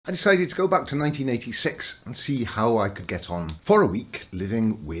I decided to go back to 1986 and see how I could get on for a week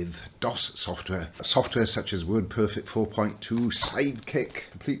living with DOS software. Software such as WordPerfect 4.2, Sidekick,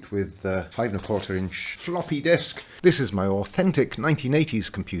 complete with 5¼ inch floppy disk. This is my authentic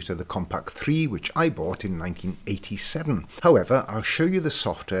 1980s computer, the Compact 3, which I bought in 1987. However, I'll show you the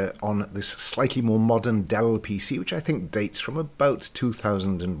software on this slightly more modern Dell PC, which I think dates from about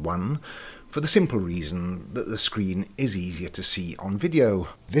 2001. For the simple reason that the screen is easier to see on video.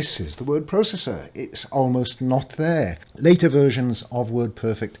 This is the word processor. It's almost not there. Later versions of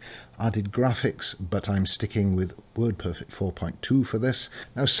WordPerfect added graphics, but I'm sticking with WordPerfect 4.2 for this.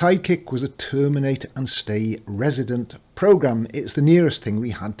 Now, Sidekick was a terminate and stay resident program. It's the nearest thing we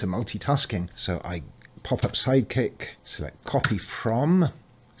had to multitasking. So I pop up Sidekick, select copy from,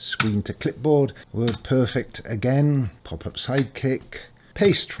 screen to clipboard, WordPerfect again, pop up Sidekick,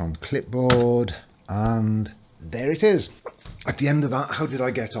 paste from clipboard, and there it is. At the end of that, how did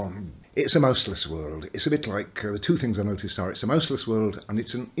I get on? It's a mouseless world. It's a bit like the two things I noticed are it's a mouseless world and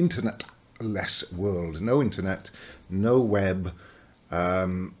it's an internet-less world. No internet, no web,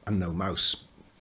 and no mouse.